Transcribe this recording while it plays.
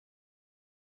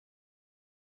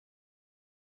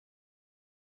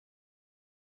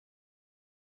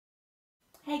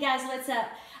Hey guys, what's up?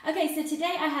 Okay, so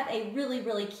today I have a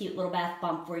really cute little bath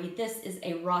bomb for you. This is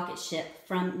a rocket ship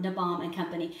from NOM BOM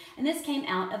CO, and this came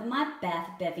out of my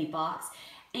bath Bevy box.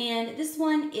 And this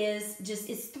one is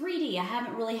it's 3D. I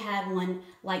haven't really had one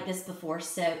like this before,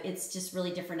 so it's just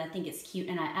really different. I think it's cute,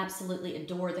 and I absolutely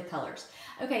adore the colors.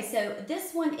 Okay, so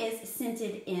this one is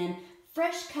scented in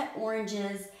fresh cut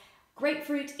oranges,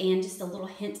 grapefruit, and just a little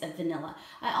hint of vanilla.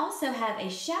 I also have a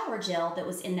shower gel that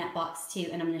was in that box too,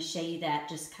 and I'm going to show you that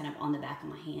just kind of on the back of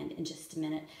my hand in just a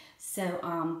minute.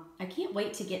 So I can't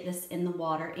wait to get this in the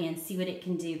water and see what it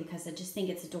can do, because I just think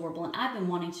it's adorable, and I've been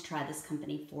wanting to try this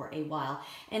company for a while.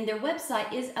 And their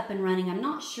website is up and running. I'm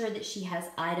not sure that she has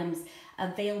items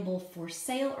available for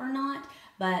sale or not,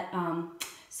 but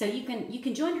so you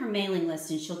can join her mailing list,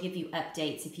 and she'll give you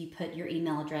updates if you put your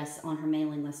email address on her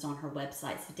mailing list on her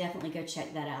website. So definitely go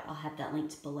check that out. I'll have that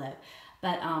linked below.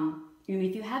 But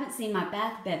if you haven't seen my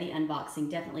Bath Bevy unboxing,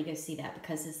 definitely go see that,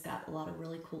 because it's got a lot of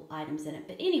really cool items in it.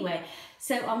 But anyway,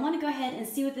 so I want to go ahead and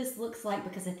see what this looks like,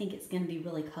 because I think it's going to be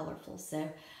really colorful. So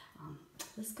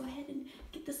let's go ahead and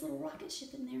get this little rocket ship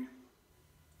in there.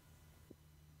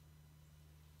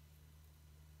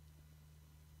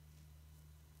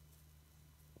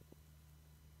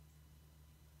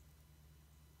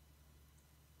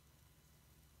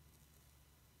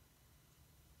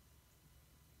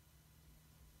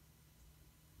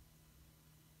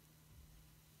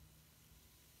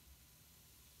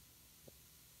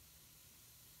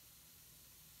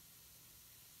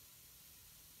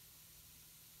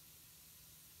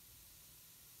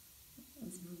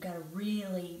 It's got a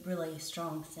really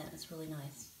strong scent. It's really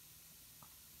nice.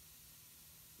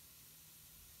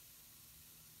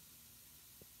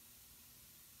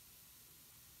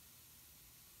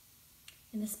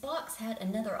 And this box had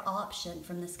another option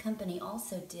from this company.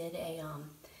 Also did a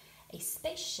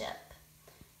spaceship,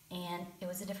 and it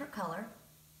was a different color,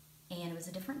 and it was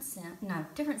a different scent. No,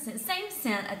 different scent. Same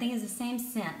scent. I think it's the same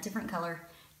scent, different color,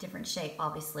 different shape,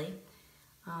 obviously.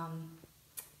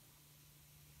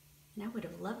 And I would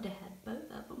have loved to have both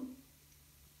of them.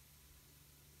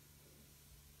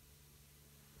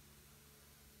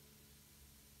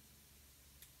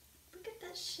 Look at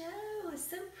that show. It's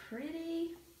so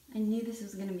pretty. I knew this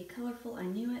was going to be colorful. I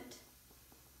knew it.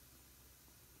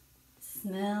 It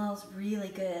smells really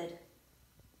good.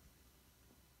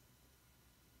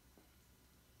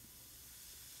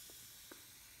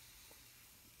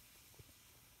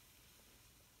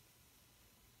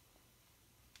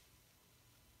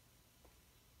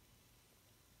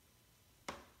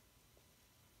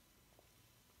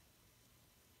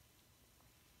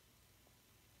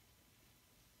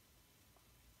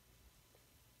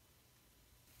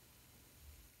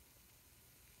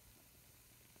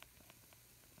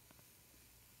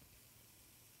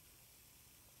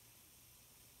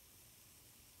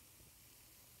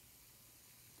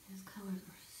 Those colors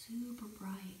are super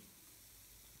bright.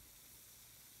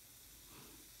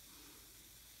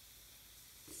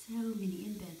 So many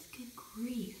embeds. Good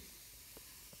grief.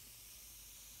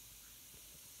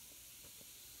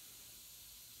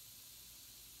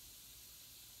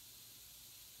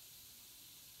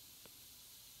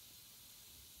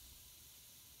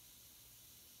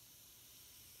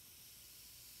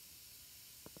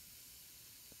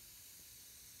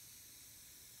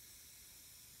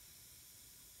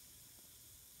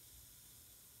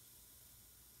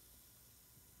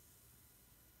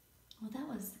 Well,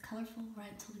 that was colorful right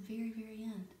until the very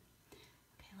end.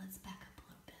 Okay, let's back up a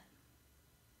little bit.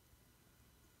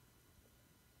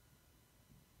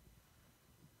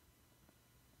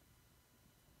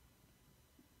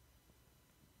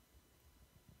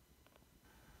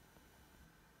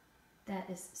 That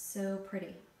is so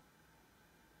pretty.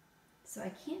 So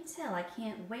I can't tell. I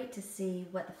can't wait to see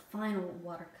what the final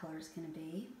watercolor is going to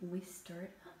be when we stir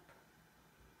it up.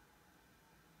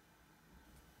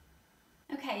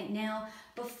 Okay, now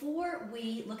before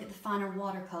we look at the final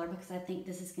watercolor, because I think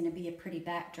this is going to be a pretty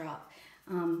backdrop,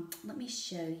 let me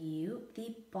show you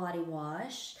the body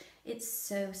wash. It's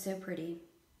so pretty.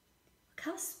 Look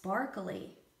how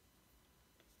sparkly.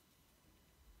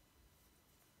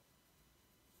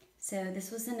 So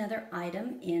this was another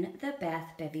item in the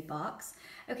Bath Bevy box.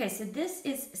 Okay, so this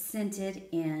is scented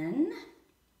in,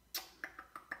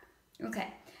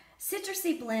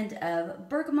 citrusy blend of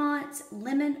bergamot,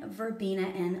 lemon verbena,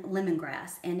 and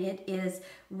lemongrass. And it is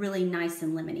really nice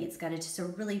and lemony. It's got just a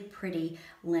really pretty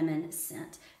lemon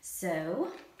scent. So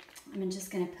I'm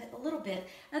just gonna put a little bit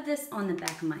of this on the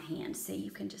back of my hand so you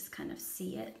can just kind of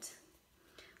see it,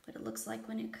 what it looks like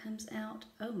when it comes out.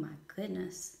 Oh my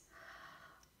goodness.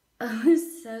 Oh,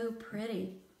 it's so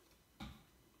pretty.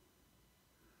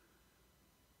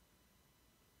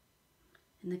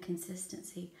 and the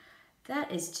consistency.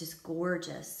 That is just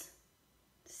gorgeous.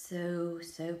 So,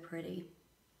 so pretty.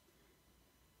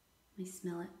 Let me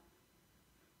smell it.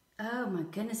 Oh my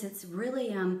goodness, it's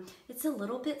really, it's a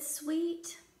little bit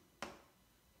sweet.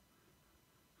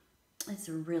 It's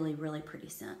a really, really pretty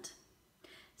scent.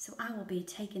 So I will be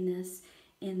taking this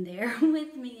in there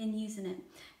with me and using it.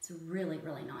 It's really,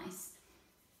 really nice.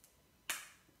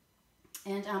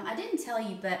 And I didn't tell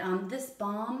you, but this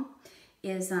balm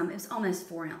is, it was almost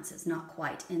 4 ounces, not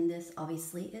quite. And this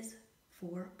obviously is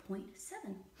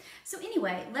 4.7. So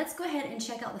anyway, let's go ahead and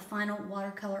check out the final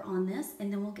watercolor on this,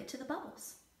 and then we'll get to the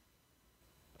bubbles.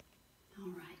 All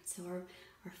right, so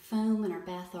our foam and our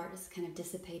bath art is kind of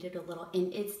dissipated a little,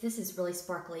 and this is really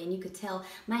sparkly, and you could tell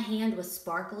my hand was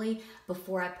sparkly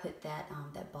before I put that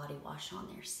that body wash on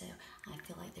there. So I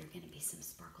feel like there are going to be some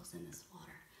sparkles in this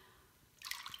water.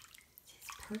 It's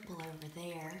purple over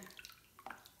there,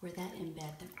 where that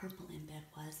purple embed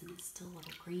was, and it's still a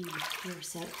little green over here.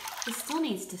 So it still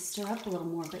needs to stir up a little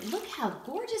more, but look how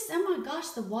gorgeous. Oh my gosh,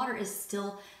 the water is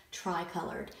still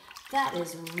tri-colored. That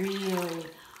is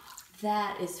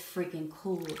freaking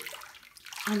cool.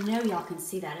 I know y'all can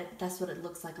see that. That's what it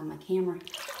looks like on my camera.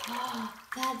 Oh,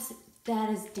 that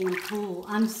is damn cool.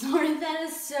 I'm sorry, that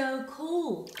is so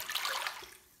cool.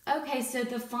 Okay, so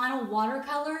the final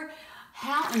watercolor,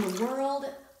 how in the world?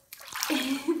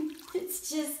 It's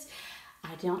just,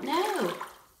 I don't know.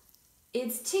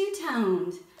 It's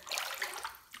two-toned.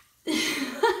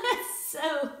 That's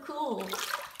so cool.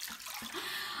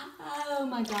 Oh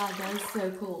my God, that is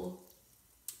so cool.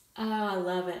 Oh, I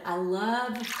love it. I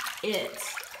love it.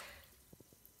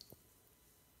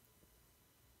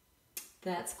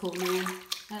 That's cool, man.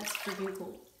 That's freaking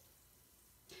cool.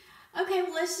 Okay,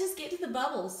 well, let's just get to the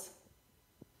bubbles.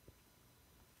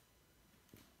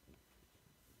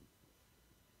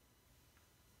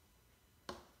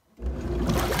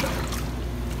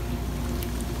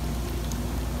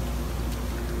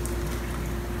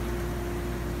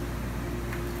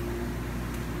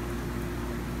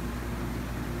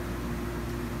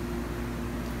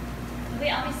 We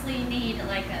obviously need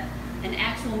like an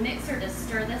actual mixer to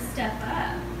stir this stuff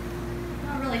up. I'm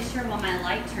not really sure why my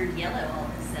light turned yellow all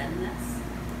of a sudden.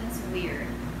 That's weird.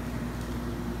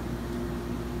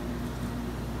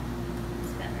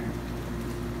 It's better.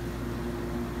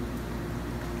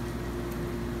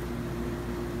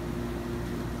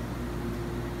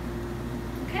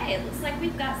 Okay, it looks like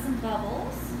we've got some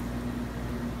bubbles.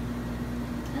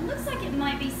 It looks like it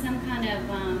might be some kind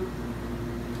of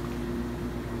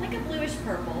like a bluish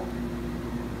purple.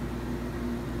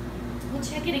 We'll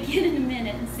check it again in a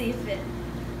minute and see if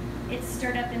it's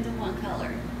stirred up into one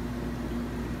color.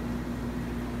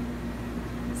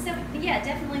 So yeah, it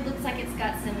definitely looks like it's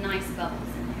got some nice bubbles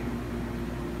in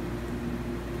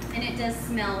there. And it does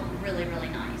smell really, really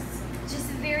nice.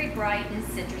 Just a very bright and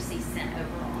citrusy scent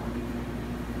overall.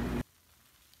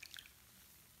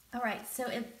 All right, so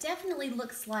it definitely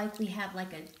looks like we have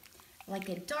like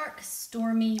a dark,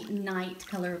 stormy night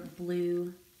color,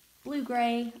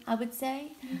 blue-gray, I would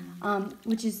say,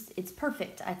 which is, it's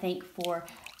perfect, I think, for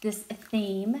this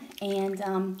theme.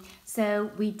 And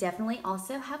so we definitely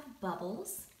also have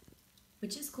bubbles,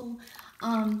 which is cool.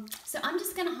 So I'm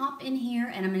just gonna hop in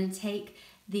here and I'm gonna take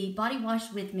the body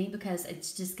wash with me because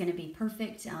it's just gonna be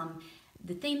perfect.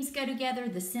 The themes go together,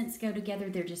 the scents go together,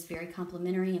 they're just very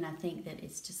complementary, and I think that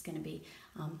it's just going to be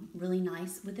really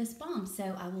nice with this balm.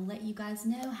 So I will let you guys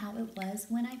know how it was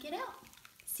when I get out.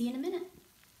 See you in a minute.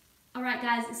 Alright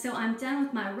guys, so I'm done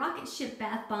with my Rocket Ship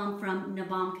Bath Bomb from NOM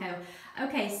BOM CO.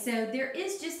 Okay, so there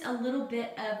is just a little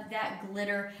bit of that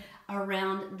glitter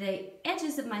around the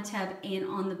edges of my tub and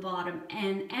on the bottom,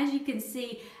 and as you can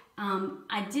see,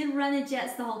 I did run the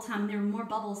jets the whole time. There were more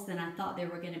bubbles than I thought there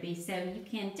were going to be. So you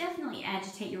can definitely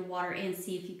agitate your water and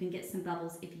see if you can get some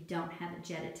bubbles if you don't have a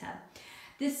jetted tub.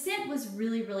 The scent was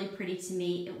really, really pretty to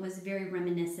me. It was very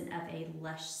reminiscent of a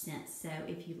Lush scent. So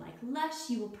if you like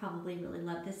Lush, you will probably really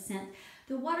love this scent.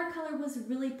 The watercolor was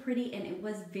really pretty and it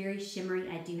was very shimmery.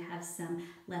 I do have some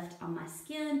left on my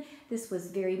skin. This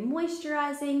was very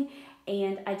moisturizing,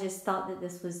 and I just thought that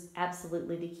this was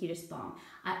absolutely the cutest balm.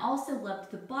 I also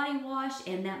loved the body wash,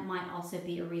 and that might also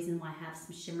be a reason why I have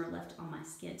some shimmer left on my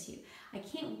skin too. I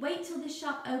can't wait till this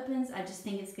shop opens. I just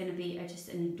think it's going to be just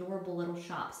an adorable little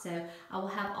shop. So I will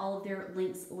have all of their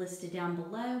links listed down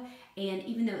below, and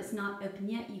even though it's not open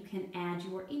yet, you can add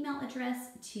your email address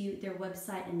to their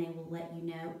website and they will let you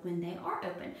know when they are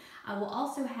open. I will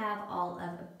also have all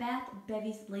of Bath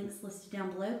Bevy's links listed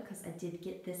down below because I did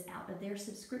get this out of their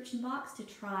subscription box to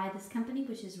try this company,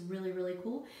 which is really, really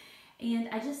cool. And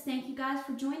I just thank you guys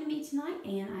for joining me tonight,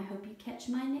 and I hope you catch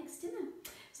my next demo.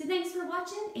 So thanks for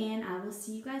watching, and I will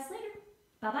see you guys later.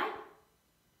 Bye-bye.